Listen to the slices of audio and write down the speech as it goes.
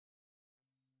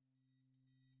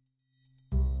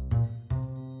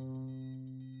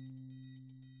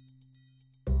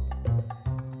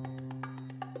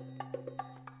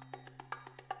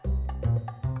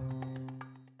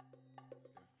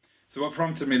So what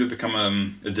prompted me to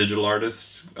become a digital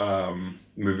artist,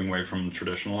 moving away from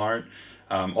traditional art?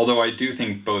 Although I do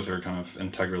think both are kind of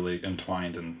integrally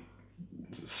entwined, and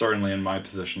certainly in my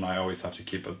position, I always have to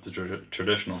keep up the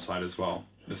traditional side as well.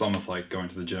 It's almost like going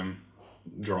to the gym,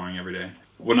 drawing every day.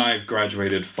 When I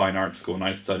graduated fine art school and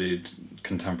I studied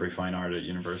contemporary fine art at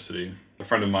university, a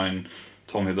friend of mine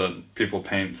told me that people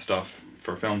paint stuff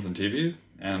for films and TV,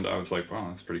 and I was like, wow,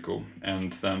 that's pretty cool.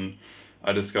 And then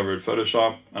I discovered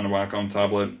Photoshop on a Wacom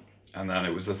tablet, and then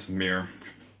it was this mere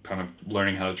kind of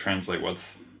learning how to translate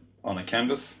what's on a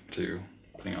canvas to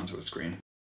putting onto a screen.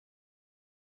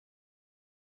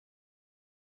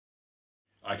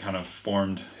 I kind of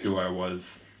formed who I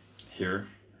was here,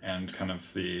 and kind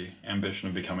of the ambition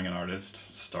of becoming an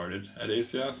artist started at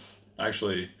ACS.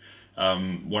 Actually,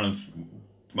 one of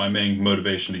my main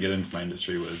motivation to get into my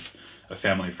industry was a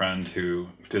family friend who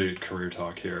did a career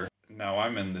talk here. Now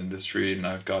I'm in the industry, and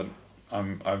I've kind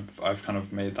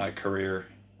of made that career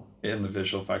in the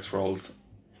visual effects world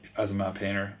as a matte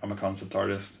painter. I'm a concept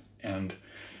artist, and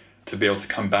to be able to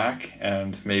come back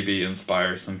and maybe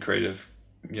inspire some creative,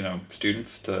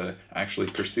 students to actually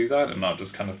pursue that and not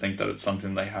just kind of think that it's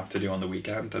something they have to do on the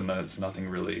weekend and that it's nothing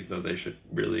really that they should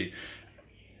really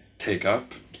take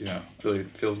up, really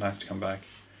feels nice to come back.